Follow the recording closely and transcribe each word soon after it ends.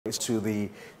to the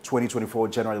 2024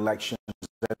 general elections.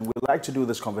 And we like to do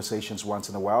these conversations once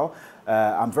in a while.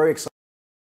 I'm very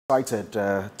excited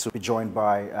to be joined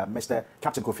by Mr.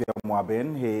 Captain Kofi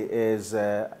Amoabeng. He is,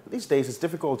 these days it's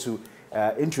difficult to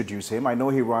introduce him. I know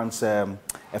he runs a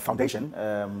foundation,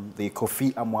 the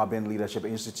Kofi Amoabeng Leadership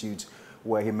Institute,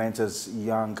 where he mentors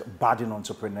young budding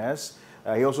entrepreneurs.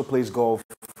 He also plays golf,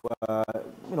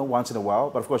 once in a while.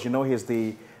 But of course, he's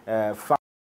the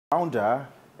founder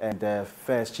and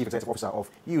first chief executive officer of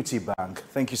UT Bank.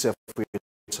 Thank you, sir, for your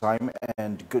time,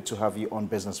 and good to have you on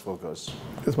Business Focus.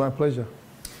 It's my pleasure.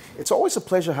 It's always a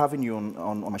pleasure having you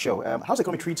on my show. How's the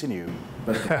economy treating you?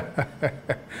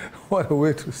 What a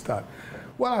way to start.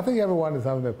 Well, I think everyone is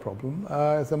having a problem.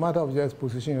 It's a matter of just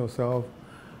positioning yourself,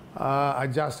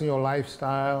 adjusting your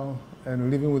lifestyle, and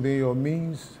living within your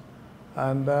means,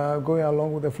 and going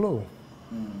along with the flow.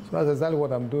 So that's exactly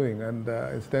what I'm doing. And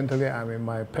incidentally, I'm in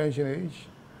my pension age.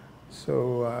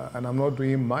 So, and I'm not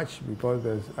doing much because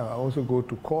I also go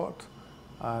to court,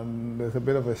 and there's a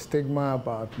bit of a stigma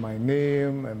about my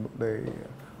name and the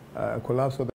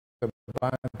collapse of the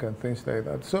bank and things like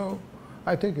that. So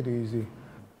I take it easy.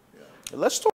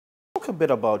 Let's talk a bit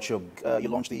about you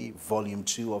launched the volume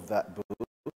 2 of that book.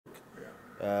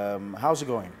 How's it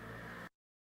going?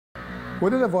 We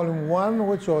did a volume 1,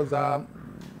 which was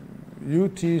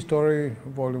UT story,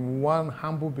 volume 1,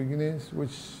 Humble Beginnings,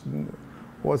 which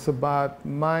was about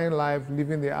my life,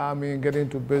 leaving the army, getting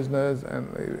into business, and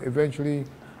eventually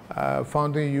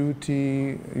founding UT,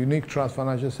 Unique Trust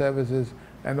Financial Services,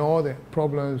 and all the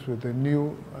problems with the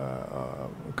new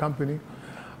company.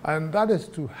 And that is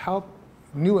to help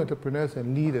new entrepreneurs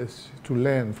and leaders to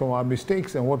learn from our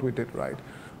mistakes and what we did right.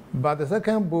 But the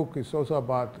second book is also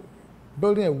about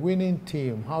building a winning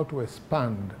team, how to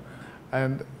expand,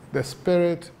 and the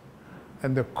spirit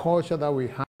and the culture that we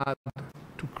had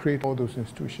to create all those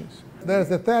institutions. There's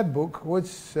the third book, which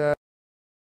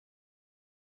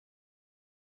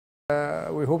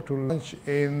we hope to launch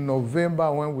in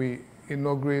November when we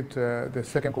inaugurate the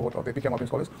second cohort of the Kofi Amoabeng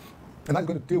Scholars. And that's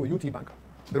going to deal with UT Bank,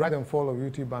 the rise and fall of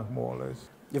UT Bank, more or less.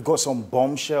 You've got some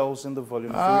bombshells in the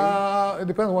volume 3? It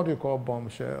depends on what you call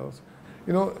bombshells.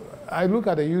 I look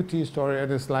at the UT story,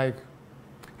 and it's like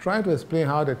trying to explain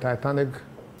how the Titanic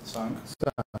sank.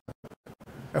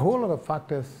 A whole lot of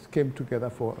factors came together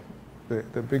for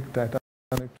the big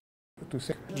Titanic to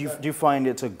sink. Do you find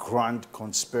it a grand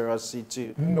conspiracy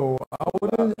to? No, I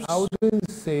wouldn't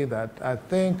say that. I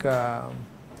think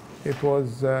it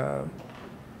was.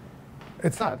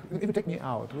 It's sad. If you take me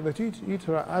out with the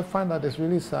teacher, I find that it's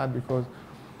really sad because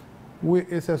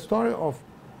it's a story of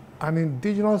an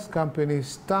indigenous company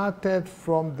started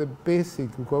from the basic,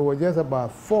 because we were just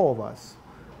about 4 of us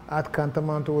at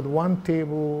Cantamanto with 1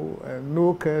 table,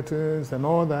 no curtains and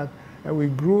all that, and we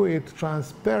grew it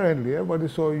transparently. Everybody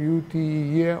saw UT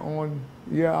year on,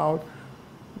 year out,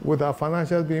 with our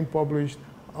financials being published,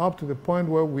 up to the point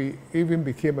where we even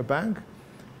became a bank,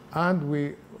 and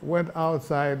we went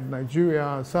outside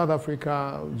Nigeria, South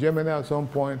Africa, Germany at some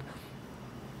point.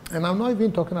 And I'm not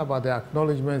even talking about the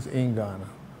acknowledgements in Ghana.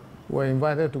 We're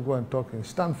invited to go and talk in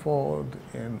Stanford,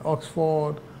 in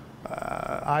Oxford,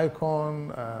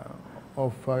 Icon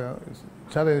of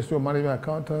Chartered Institute of Management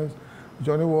Accountants,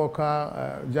 Johnny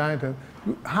Walker, Giant.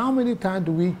 How many times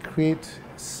do we create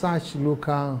such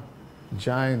local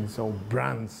giants or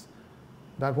brands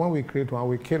that when we create one,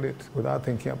 we kill it without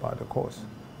thinking about the cost,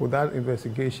 without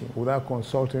investigation, without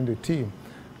consulting the team,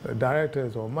 the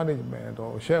directors or management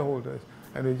or shareholders,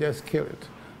 and we just kill it.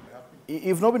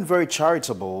 You've not been very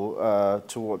charitable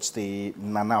towards the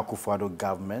Nana Akufo-Addo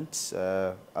government.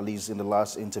 At least in the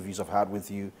last interviews I've had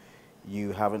with you,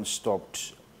 you haven't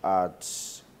stopped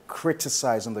at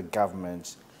criticizing the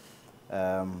government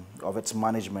of its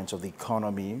management of the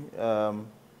economy.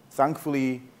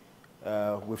 Thankfully,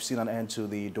 we've seen an end to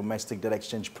the domestic debt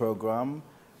exchange program.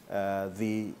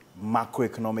 The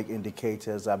macroeconomic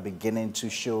indicators are beginning to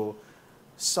show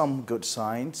some good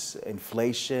signs.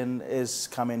 Inflation is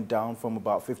coming down from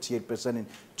about 58% in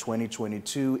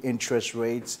 2022. Interest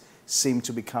rates seem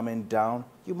to be coming down.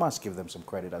 You must give them some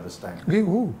credit at this time. Give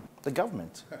who? The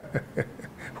government.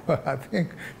 Well, I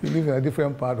think you live in a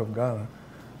different part of Ghana.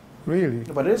 Really.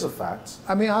 But it is a fact.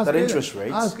 I mean, that interest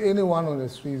rates. Ask anyone on the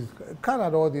streets, cut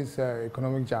out all these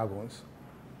economic jargons.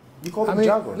 You call them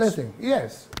jargons?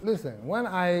 Listen, when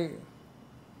I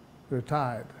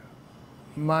retired,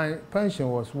 my pension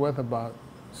was worth about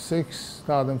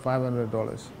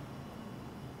 $6,500.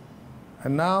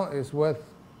 And now it's worth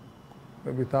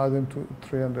maybe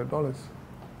 $1,300.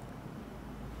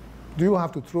 Do you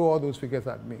have to throw all those figures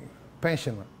at me?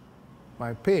 Pensioner,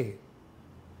 my pay,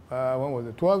 when was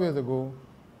it, 12 years ago,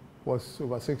 was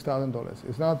over $6,000.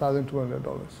 It's now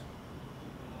 $1,200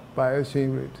 by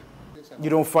exchange rate. You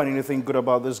don't find anything good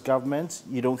about this government?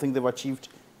 You don't think they've achieved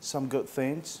some good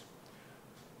things?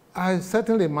 I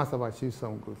certainly must have achieved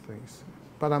some good things,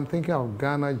 but I'm thinking of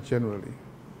Ghana generally.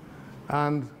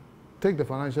 And take the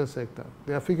financial sector.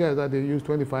 Their figure is that they use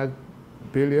 25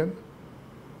 billion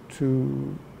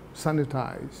to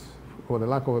sanitize, for the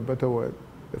lack of a better word,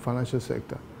 the financial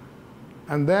sector.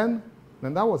 And then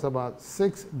that was about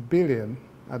 6 billion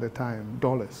at the time,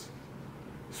 dollars.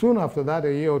 Soon after that,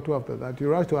 a year or two after that, you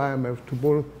rush to IMF to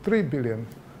borrow 3 billion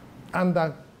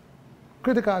under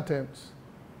critical terms,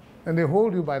 and they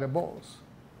hold you by the balls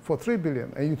for 3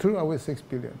 billion, and you threw away 6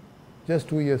 billion just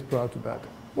 2 years prior to that.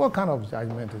 What kind of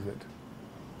judgment is it?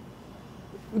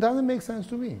 It doesn't make sense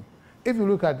to me. If you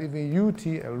look at even UT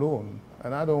alone,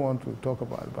 and I don't want to talk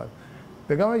about it, but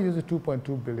the government used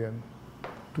 2.2 billion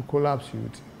to collapse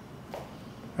UT.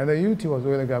 And the UT was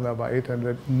owing the government about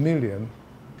 800 million.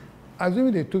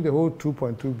 Assuming they took the whole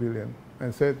 2.2 billion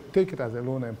and said, take it as a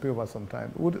loan and pay over some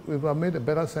time, it would have made a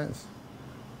better sense.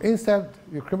 Instead,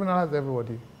 you criminalize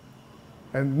everybody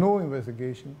and no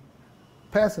investigation.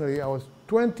 Personally, I was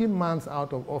 20 months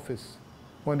out of office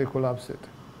when they collapsed it.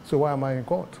 So why am I in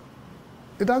court?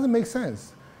 It doesn't make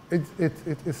sense.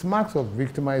 It's marks of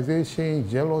victimization,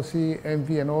 jealousy,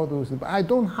 envy, and all those things. But I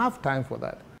don't have time for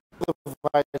that. The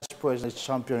Vice President is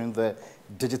championing the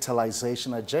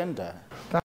digitalization agenda.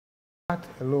 That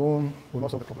alone will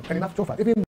not solve the problem. And enough so far.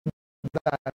 Even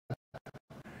that,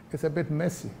 it's a bit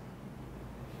messy.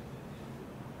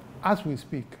 As we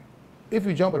speak, if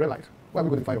you jump a red light, where are we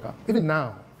going to find your car? Even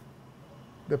now,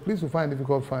 the police will find it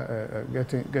difficult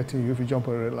getting you if you jump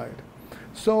a red light.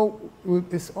 So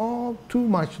it's all too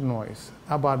much noise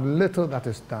about little that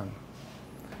is done.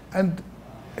 And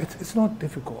it's not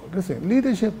difficult. Listen,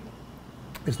 leadership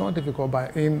is not difficult,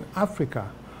 but in Africa,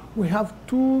 we have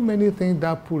too many things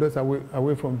that pull us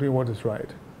away from doing what is right.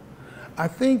 I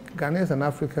think Ghanaians and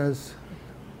Africans,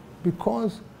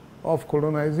 because of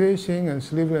colonization and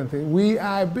slavery and things,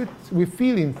 we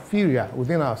feel inferior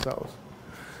within ourselves.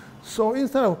 So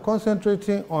instead of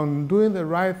concentrating on doing the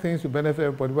right things to benefit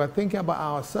everybody, we're thinking about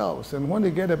ourselves. And when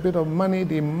they get a bit of money,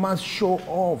 they must show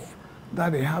off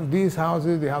that they have these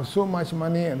houses, they have so much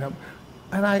money. And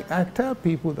I tell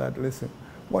people that, listen,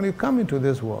 when you come into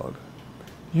this world,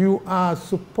 you are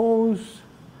supposed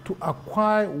to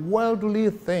acquire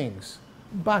worldly things.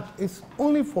 But it's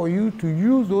only for you to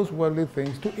use those worldly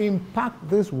things to impact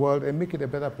this world and make it a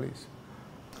better place.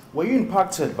 Were you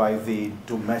impacted by the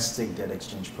domestic debt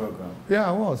exchange program? Yeah,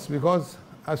 I was, because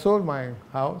I sold my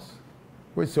house,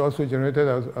 which also generated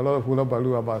a lot of hula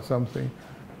baloo about something.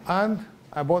 And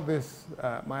I bought this,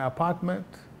 my apartment,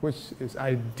 which is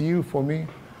ideal for me.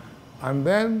 And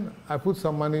then I put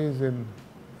some monies in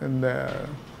the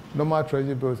normal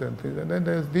treasury bills and things. And then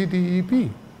there's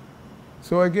DDEP.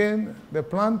 So again, the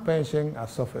planned pension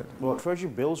has suffered. Well, treasury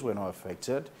bills were not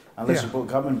affected unless you bought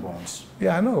government bonds.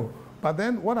 Yeah, I know. But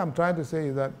then what I'm trying to say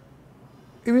is that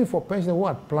even for pensioners who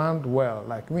had planned well,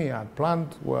 like me, I had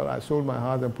planned well, I sold my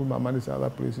house and put my money in other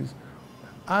places.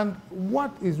 And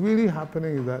what is really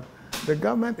happening is that the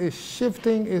government is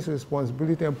shifting its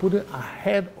responsibility and putting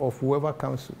ahead of whoever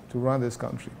comes to run this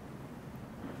country.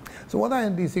 So whether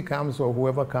NDC comes or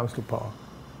whoever comes to power,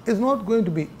 it's not going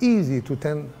to be easy to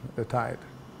turn the tide.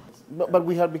 But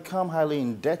we had become highly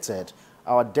indebted.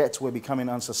 Our debts were becoming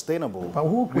unsustainable. But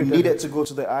who we needed to go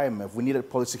to the IMF. We needed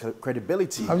political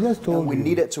credibility. I've just told you. We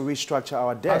needed to restructure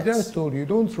our debts. I just told you,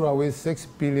 don't throw away 6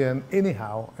 billion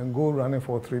anyhow and go running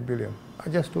for 3 billion. I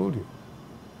just told you.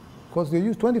 Because they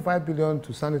used 25 billion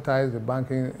to sanitize the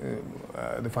banking,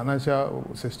 the financial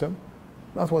system.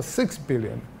 That was 6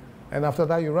 billion. And after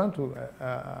that, you run to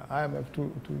IMF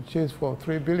to chase for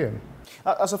 3 billion.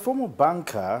 As a former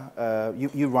banker,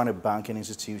 you run a banking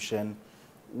institution.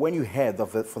 When you heard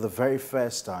of it for the very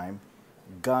first time,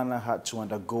 Ghana had to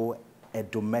undergo a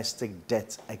domestic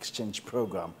debt exchange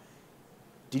program.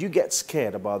 Did you get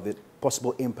scared about the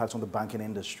possible impact on the banking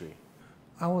industry?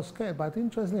 I was scared, but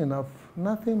interestingly enough,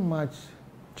 nothing much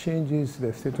changes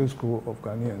the status quo of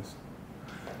Ghanaians.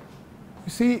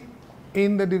 You see,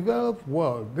 in the developed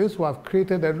world, this would have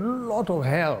created a lot of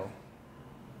hell.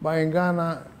 But in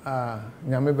Ghana,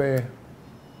 Nyamebe,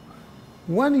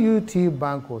 when UT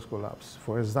Bank was collapsed,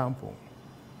 for example,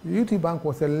 UT Bank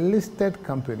was a listed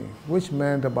company, which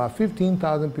meant about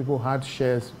 15,000 people had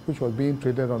shares which was being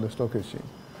traded on the stock exchange.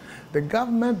 The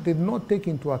government did not take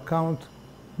into account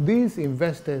these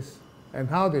investors and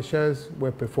how the shares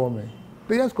were performing.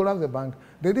 They just collapsed the bank.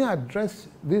 They didn't address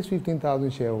these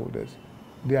 15,000 shareholders,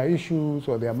 their issues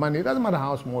or their money. It doesn't matter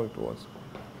how small it was.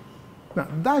 Now,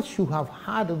 that should have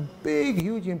had a big,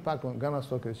 huge impact on Ghana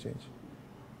Stock Exchange,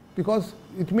 because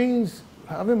it means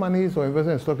having money or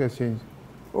investing in stock exchange,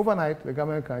 overnight the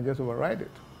government can just override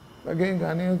it. Again,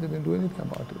 Ghanaians didn't do anything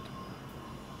about it.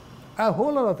 A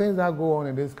whole lot of things that go on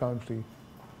in this country,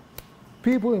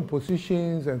 people in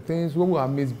positions and things who are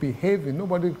misbehaving,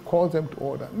 nobody calls them to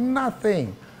order,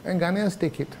 nothing, and Ghanaians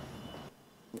take it.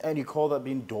 And you call that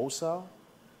being docile?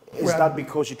 Is that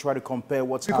because you try to compare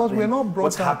what's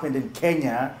happened in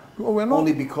Kenya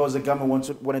only because the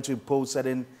government wanted to impose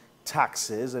certain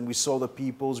taxes, and we saw the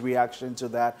people's reaction to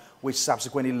that, which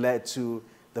subsequently led to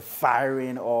the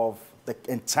firing of the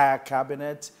entire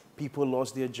cabinet. People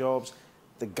lost their jobs.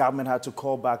 The government had to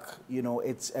call back,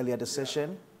 its earlier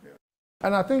decision.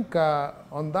 And I think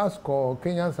on that score,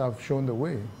 Kenyans have shown the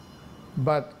way.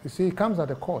 But you see, it comes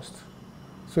at a cost.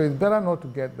 So it's better not to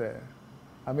get there.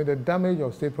 I mean, the damage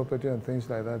of state property and things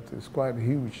like that is quite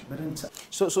huge.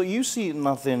 So you see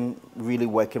nothing really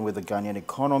working with the Ghanaian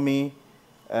economy.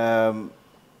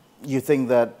 You think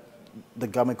that the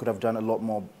government could have done a lot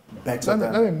more better?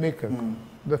 Let me make it.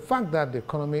 The fact that the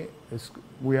economy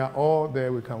we are all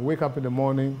there, we can wake up in the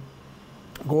morning,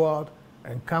 go out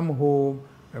and come home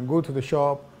and go to the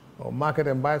shop or market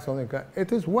and buy something,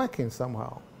 it is working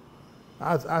somehow.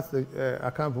 As the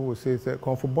account will say, and so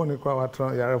on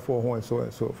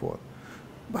and so forth.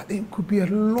 But it could be a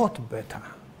lot better.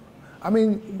 I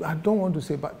mean, I don't want to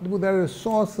say, but with the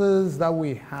resources that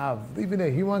we have, even the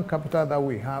human capital that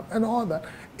we have, and all that,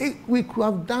 we could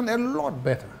have done a lot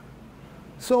better.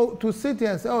 So to sit here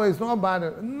and say, oh, it's not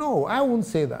bad, no, I wouldn't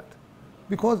say that.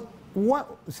 Because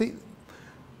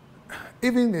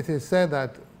even it is said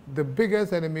that the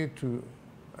biggest enemy to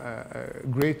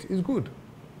great is good.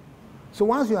 So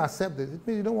once you accept this, it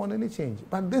means you don't want any change.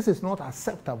 But this is not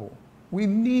acceptable. We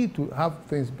need to have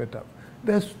things better.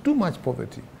 There's too much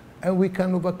poverty, and we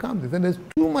can overcome this. And there's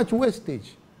too much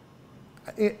wastage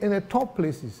in the top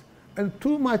places, and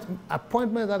too much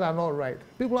appointments that are not right.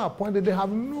 People are appointed, they have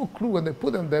no clue when they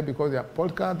put them there because they are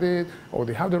political or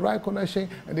they have the right connection,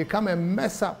 and they come and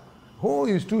mess up whole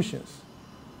institutions.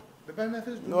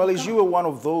 Well, as you were one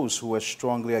of those who were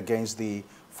strongly against the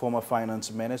former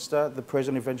finance minister, the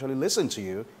president eventually listened to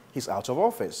you. He's out of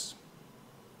office.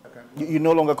 Okay. You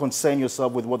no longer concern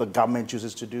yourself with what the government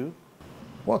chooses to do?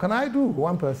 What can I do?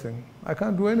 One person. I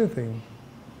can't do anything.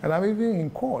 And I'm even in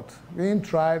court, being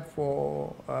tried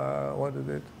for, what is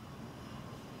it?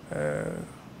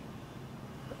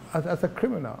 As a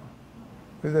criminal.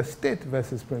 It's a state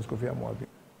versus Prince Kofi Amoabeng.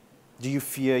 Do you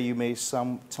fear you may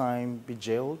sometime be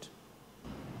jailed?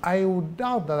 I would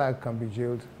doubt that I can be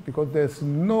jailed because there's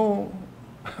no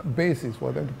basis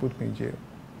for them to put me in jail.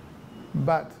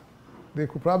 But they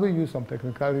could probably use some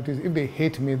technicalities if they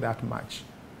hate me that much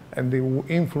and they will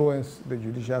influence the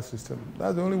judicial system.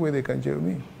 That's the only way they can jail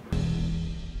me.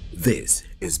 This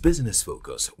is Business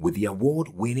Focus with the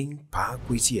award-winning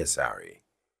Kwesi Asare.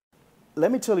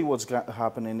 Let me tell you what's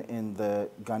happening in the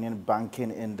Ghanaian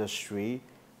banking industry.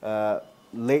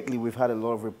 Lately, we've had a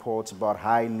lot of reports about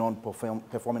high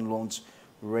non-performing loans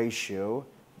ratio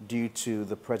due to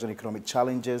the present economic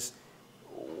challenges.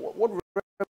 What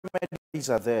remedies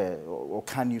are there, or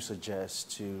can you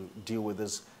suggest to deal with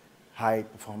this high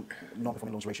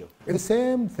non-performing loans ratio? It's the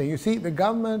same thing. You see, the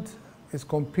government is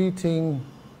competing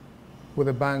with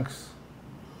the banks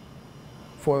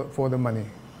for the money.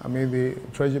 I mean, the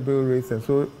treasury bill rates, and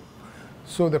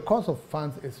so the cost of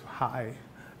funds is high.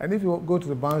 And if you go to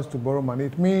the banks to borrow money,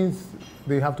 it means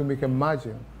they have to make a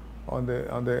margin on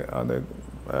the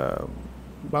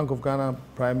Bank of Ghana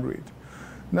prime rate.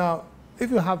 Now, if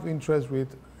you have interest rate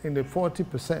in the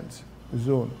 40%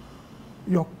 zone,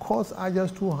 your costs are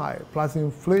just too high. Plus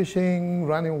inflation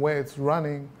running where it's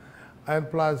running,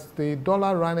 and plus the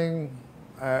dollar running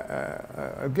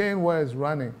again where it's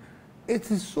running. It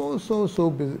is so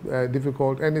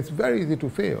difficult, and it's very easy to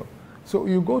fail. So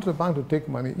you go to the bank to take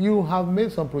money, you have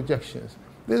made some projections.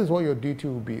 This is what your DT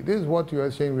will be. This is what your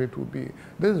exchange rate will be.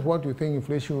 This is what you think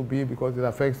inflation will be because it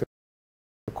affects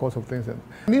the cost of things. And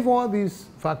if all these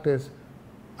factors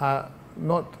are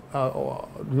not,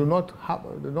 do not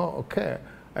occur,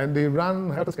 and they run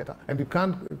helter-skelter, and you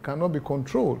cannot be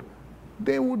controlled,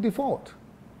 they will default.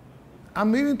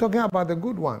 I'm even talking about the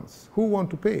good ones who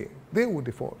want to pay. They will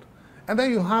default. And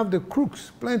then you have the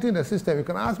crooks plenty in the system. You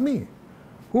can ask me,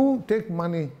 who take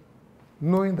money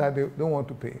knowing that they don't want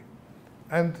to pay.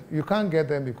 And you can't get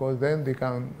them because then they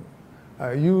can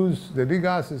use the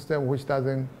legal system, which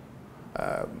doesn't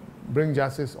bring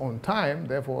justice on time.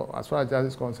 Therefore, as far as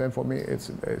justice is concerned, for me,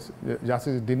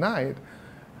 justice is denied.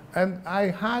 And I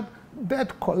had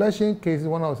debt collection cases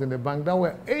when I was in the bank that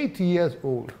were 8 years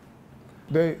old.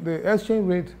 The exchange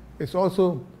rate is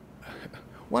also,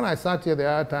 when I sat here the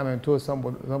other time and told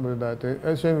somebody that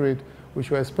the exchange rate, we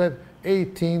should expect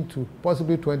 18 to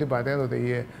possibly 20 by the end of the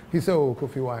year, he said, oh,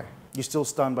 Kofi, why? You still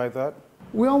stand by that?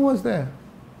 We're almost there.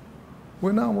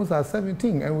 We're now almost at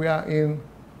 17, and we are in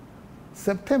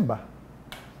September.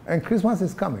 And Christmas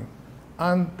is coming,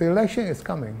 and the election is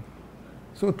coming.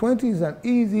 So 20 is an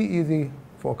easy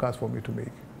forecast for me to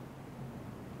make.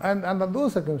 And under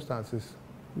those circumstances,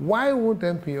 why would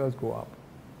MPLs go up?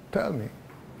 Tell me.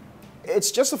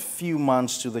 It's just a few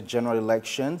months to the general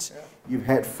elections. Yeah. You've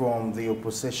heard from the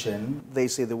opposition. They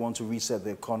say they want to reset the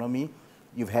economy.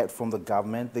 You've heard from the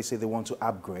government. They say they want to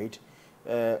upgrade.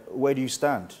 Where do you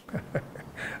stand?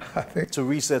 I think, to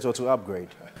reset or to upgrade?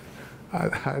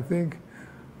 I think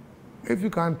if you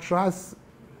can trust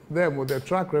them with the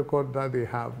track record that they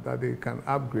have, that they can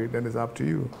upgrade, then it's up to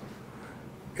you.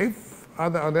 If,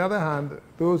 on the other hand,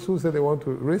 those who say they want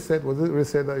to reset, was it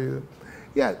reset that you...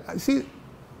 Yeah, see,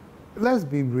 let's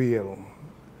be real.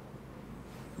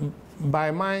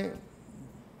 By my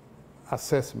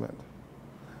assessment,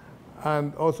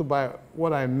 and also by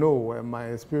what I know and my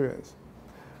experience,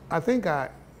 I think I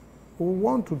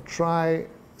want to try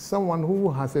someone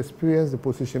who has experienced the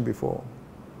position before.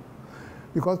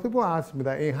 Because people ask me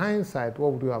that in hindsight,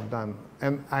 what would you have done?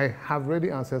 And I have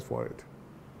ready answers for it.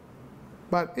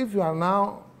 But if you are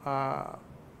now,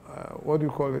 what do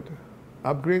you call it,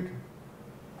 upgrade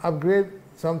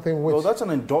something which... Well, that's an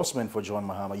endorsement for John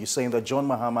Mahama. You're saying that John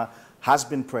Mahama has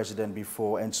been president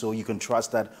before, and so you can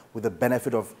trust that with the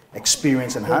benefit of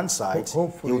experience and hindsight,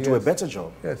 he'll do a better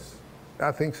job. Yes,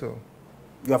 I think so.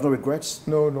 You have no regrets?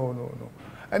 No.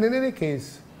 And in any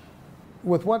case,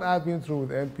 with what I've been through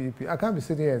with MPP, I can't be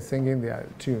sitting here and singing their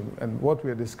tune and what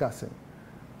we're discussing.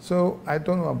 So I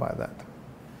don't know about that.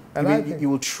 And I mean, you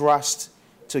will trust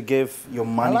to give your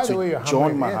money to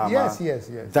John Mahama yes.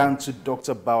 than to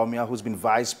Dr. Bawumia, who's been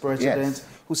vice president,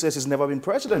 who says he's never been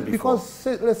president before? Because,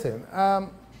 listen,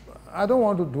 I don't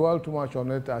want to dwell too much on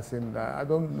it, as in, I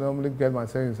don't normally get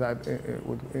myself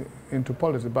into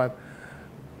politics, but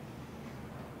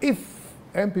if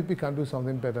MPP can do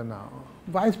something better now,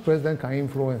 vice president can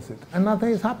influence it, and nothing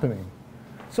is happening.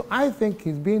 So I think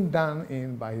he's being done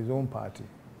in by his own party,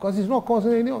 because he's not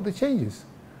causing any of the changes.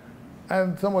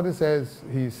 And somebody says,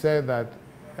 he said that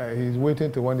he's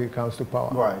waiting till when he comes to power.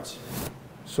 Right.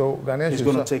 So Ghanaians he's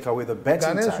going to take away the betting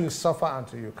tax. Ghanaians will suffer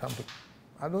until you come to...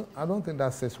 I don't think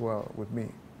that sits well with me.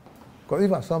 Because if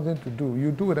you have something to do,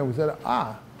 you do it, and we say,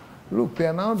 look, they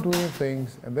are now doing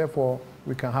things, and therefore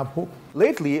we can have hope.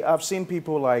 Lately, I've seen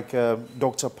people like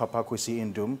Dr. Papakwesi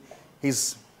Indum.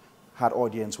 He's had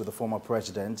audience with the former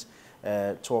president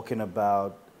talking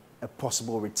about a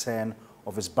possible return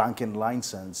of his banking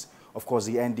license. Of course,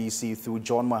 the NDC, through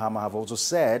John Mahama, have also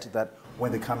said that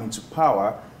when they come into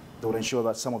power, they will ensure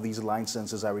that some of these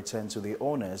licenses are returned to the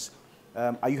owners.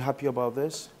 Are you happy about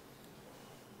this?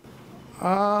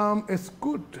 It's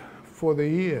good for the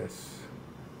years.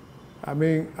 I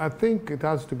mean, I think it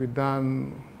has to be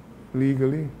done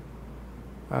legally.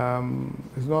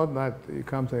 It's not that he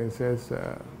comes and says,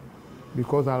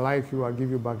 because I like you, I'll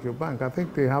give you back your bank. I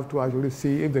think they have to actually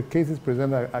see if the cases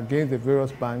presented against the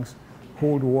various banks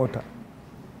hold water.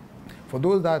 For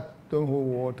those that don't hold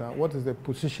water, what is the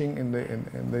position in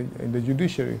the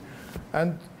judiciary?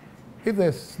 And if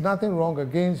there's nothing wrong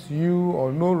against you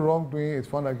or no wrongdoing is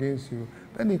found against you,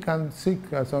 then you can seek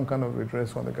some kind of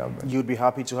redress from the government. You'd be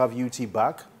happy to have UT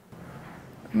back?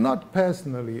 Not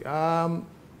personally.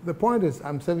 The point is,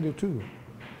 I'm 72.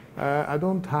 I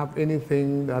don't have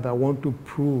anything that I want to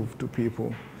prove to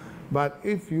people. But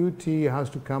if UT has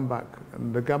to come back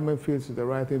and the government feels it's the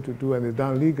right thing to do and it's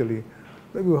done legally,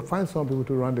 maybe we'll find some people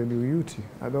to run the new UT.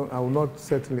 I will not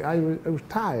certainly. I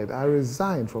retired. I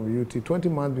resigned from UT 20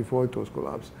 months before it was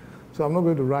collapsed. So I'm not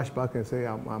going to rush back and say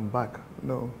I'm back.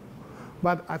 No.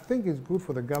 But I think it's good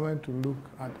for the government to look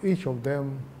at each of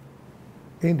them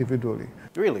individually.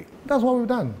 Really? That's what we've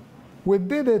done. We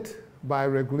did it by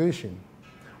regulation.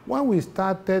 When we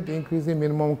started increasing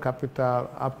minimum capital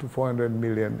up to 400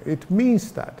 million, it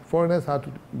means that foreigners had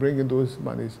to bring in those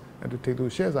monies and to take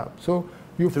those shares up. So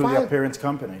you through their parent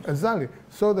companies. Exactly.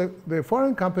 So the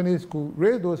foreign companies could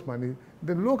raise those money.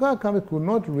 The local companies could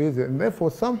not raise it. And therefore,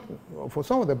 for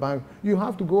some of the banks, you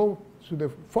have to go to the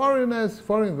foreign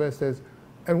investors.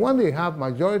 And when they have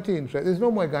majority interest, it's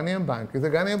no more a Ghanaian bank. It's a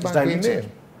Ghanaian bank in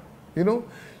name. You know?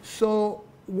 So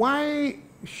why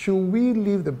should we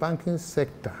leave the banking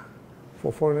sector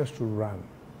for foreigners to run?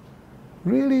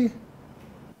 Really?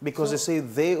 Because they say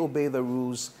they obey the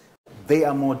rules They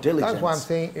are more diligent. That's what I'm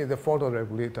saying is the fault of the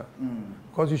regulator.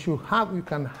 Because you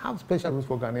can have special rules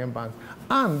for Ghanaian banks,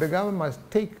 and the government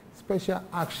must take special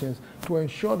actions to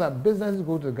ensure that businesses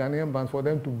go to the Ghanaian banks for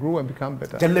them to grow and become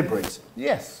better. Deliberate.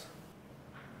 Yes.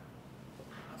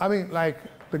 I mean, like,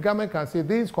 the government can say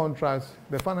these contracts,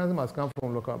 the financing must come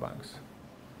from local banks.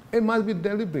 It must be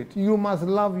deliberate. You must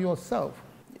love yourself.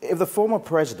 If the former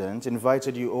president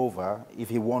invited you over, if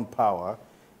he won power,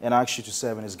 and asked you to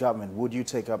serve in his government, would you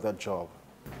take up that job?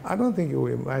 I don't think he will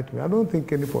invite me. I don't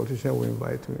think any politician will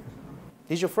invite me.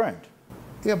 He's your friend.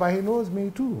 Yeah, but he knows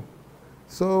me too.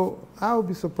 So I would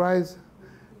be surprised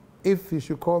if he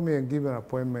should call me and give an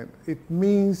appointment. It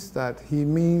means that he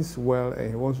means well and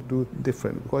he wants to do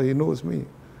different because he knows me.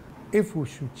 If we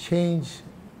should change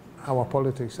our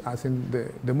politics, as in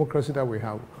the democracy that we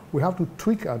have to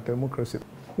tweak our democracy.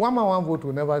 One man, one vote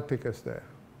will never take us there.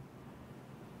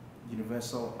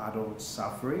 Universal adult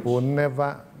suffrage? Will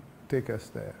never take us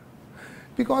there.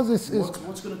 Because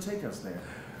what's going to take us there?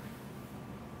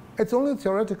 It's only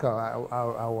theoretical,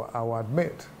 I will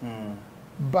admit.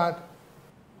 But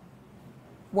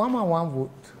one man, one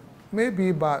vote, maybe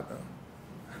about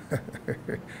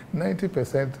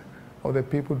 90% of the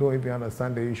people don't even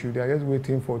understand the issue. They are just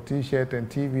waiting for T-shirts and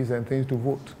TVs and things to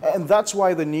vote. And that's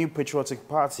why the new patriotic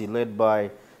party, led by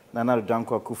Nana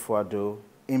Dankwa Akufo-Addo,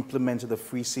 implemented the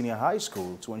free senior high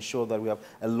school to ensure that we have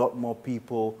a lot more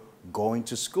people going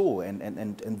to school. And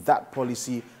that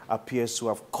policy appears to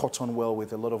have caught on well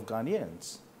with a lot of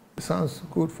Ghanaians. It sounds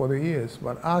good for the years,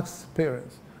 but ask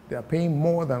parents. They are paying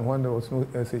more than when there was no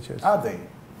SHS. Are they?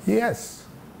 Yes.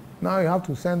 Now you have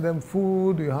to send them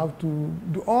food, you have to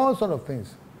do all sorts of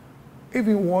things.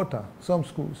 Even water, some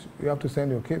schools, you have to send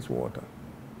your kids water.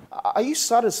 Are you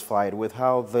satisfied with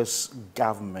how this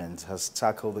government has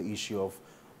tackled the issue of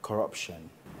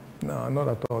corruption? No, not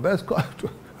at all. That's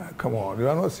come on, you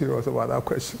are not serious about that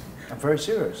question. I'm very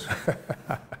serious.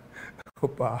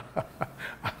 Opa,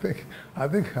 I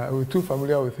think we're too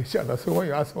familiar with each other, so when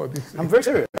you ask all this... I'm very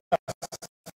serious.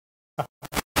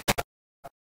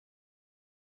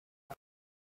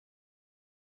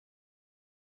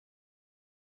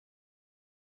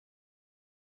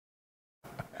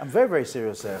 I'm very, very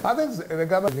serious, sir. I think the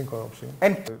government is in corruption.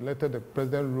 And later the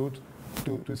president wrote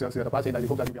to the party that he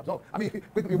hopes that he will be absolved. I mean,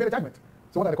 you made a judgment.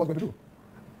 So what are the courts going to do?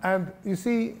 And you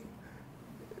see,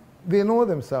 they know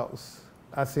themselves,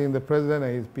 as in the president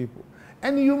and his people.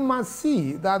 And you must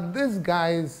see that this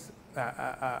guy's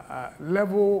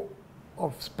level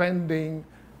of spending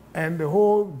and the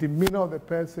whole demeanor of the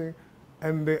person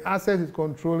and the assets he's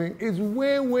controlling is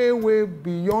way, way, way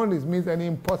beyond his means and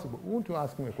impossible. Won't you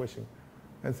ask me a question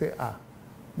and say, I'm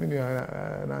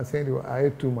saying I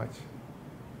ate too much?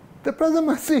 The president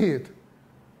must see it.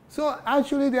 So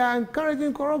actually they are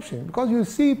encouraging corruption because you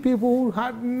see people who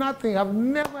had nothing, have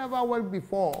never ever worked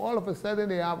before. All of a sudden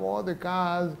they have all the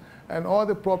cars and all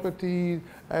the properties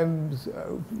and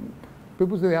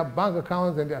people say they have bank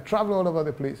accounts and they are traveling all over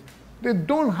the place. They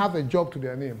don't have a job to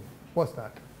their name. What's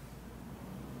that?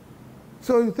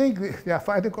 So you think they are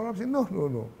fighting corruption? No, no,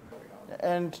 no.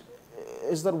 And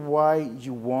is that why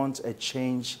you want a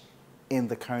change in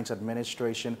the current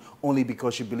administration, only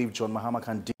because you believe John Mahama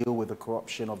can deal with the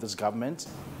corruption of this government?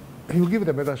 He'll give it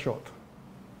a better shot.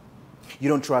 You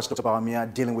don't trust Dr.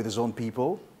 Bawumia dealing with his own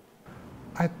people?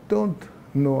 I don't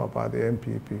know about the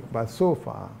MPP, but so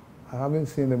far, I haven't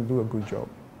seen them do a good job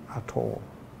at all.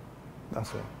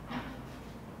 That's all.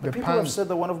 The people have said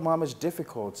that one of Mahama's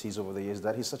difficulties over the years is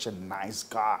that he's such a nice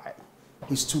guy.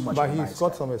 He's too much of a nice guy. But he's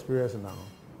got some experience now,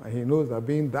 and he knows that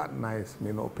being that nice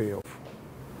may not pay off.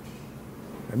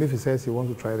 And if he says he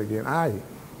wants to try it again,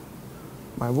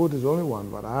 my vote is only one,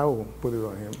 but I will put it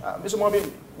on him. Mr. Amoabeng,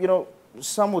 you know,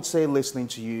 some would say listening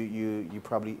to you, you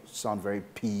probably sound very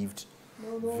peeved,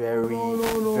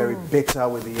 very bitter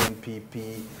with the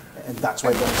NPP, and that's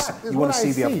why you want to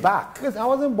see their back. Because I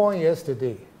wasn't born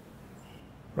yesterday,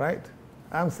 right?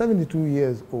 I'm 72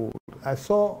 years old. I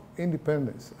saw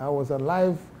independence. I was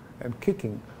alive and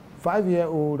kicking.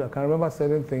 5-year-old, I can remember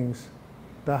certain things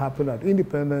that happened at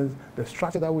independence, the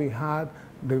structure that we had,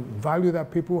 the value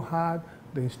that people had,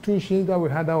 the institutions that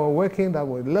we had that were working, that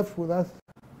were left for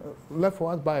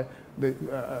us by the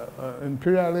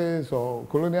imperialists or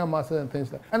colonial masters and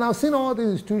things like that. And I've seen all these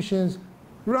institutions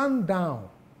run down.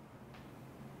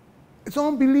 It's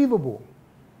unbelievable.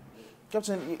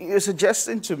 Captain, you're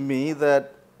suggesting to me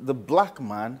that the black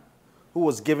man who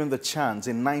was given the chance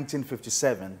in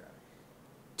 1957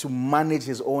 to manage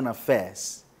his own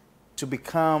affairs, to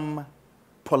become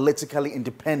politically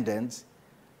independent,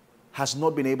 has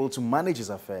not been able to manage his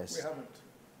affairs. We haven't.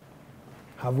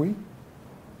 Have we?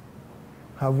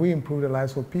 Have we improved the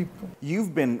lives of people?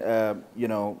 You've been, you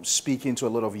know, speaking to a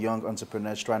lot of young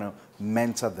entrepreneurs, trying to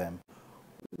mentor them.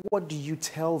 What do you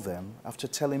tell them after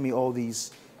telling me all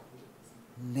these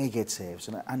negatives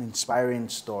and uninspiring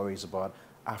stories about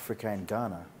Africa and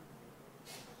Ghana?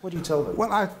 What do you tell them?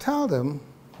 Well, I tell them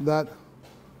that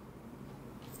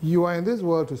you are in this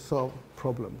world to solve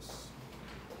problems,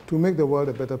 to make the world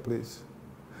a better place.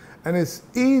 And it's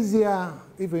easier,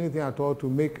 if anything at all, to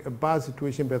make a bad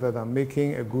situation better than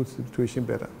making a good situation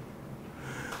better.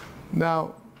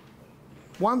 Now,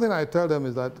 one thing I tell them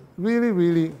is that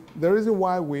really, the reason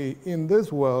why we're in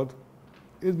this world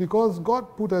is because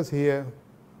God put us here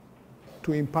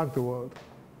to impact the world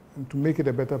and to make it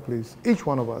a better place, each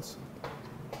one of us.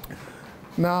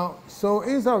 Now, so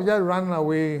instead of just running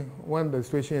away when the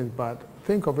situation is bad,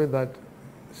 think of it that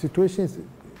situations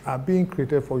are being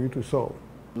created for you to solve.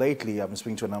 Lately, I've been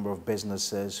speaking to a number of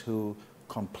businesses who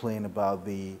complain about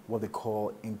what they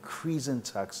call increasing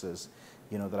taxes,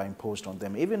 you know, that are imposed on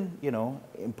them. Even, you know,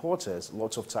 importers,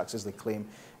 lots of taxes they claim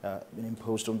been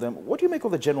imposed on them. What do you make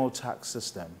of the general tax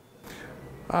system?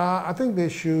 I think they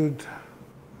should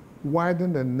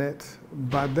widen the net,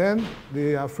 but then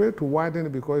they are afraid to widen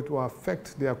it because it will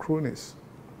affect their cronies.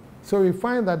 So we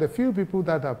find that the few people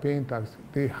that are paying tax,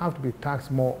 they have to be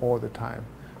taxed more all the time.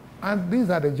 And these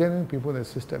are the genuine people in the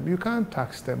system. You can't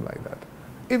tax them like that.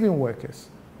 Even workers,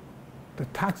 the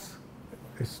tax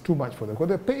is too much for them because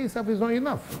the pay itself is not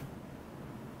enough.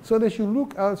 So they should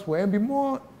look elsewhere and be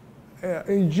more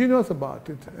ingenious about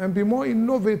it and be more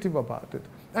innovative about it.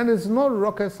 And it's not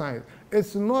rocket science.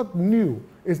 It's not new.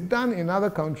 It's done in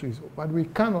other countries, but we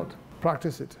cannot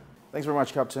practice it. Thanks very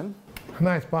much, Captain.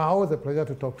 Nice, but always a pleasure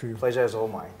to talk to you. Pleasure is all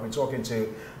mine. We're talking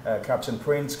to Captain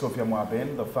Prince Kofi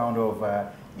Amoabeng, the founder of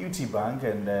UT Bank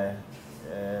and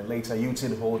later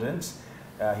UT Holdings.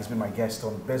 He's been my guest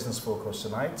on Business Focus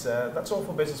tonight. That's all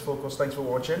for Business Focus. Thanks for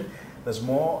watching. There's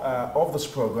more of this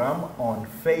program on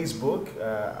Facebook.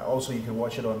 Also, you can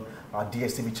watch it on our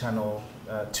DSTV channel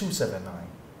 279.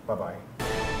 Bye-bye.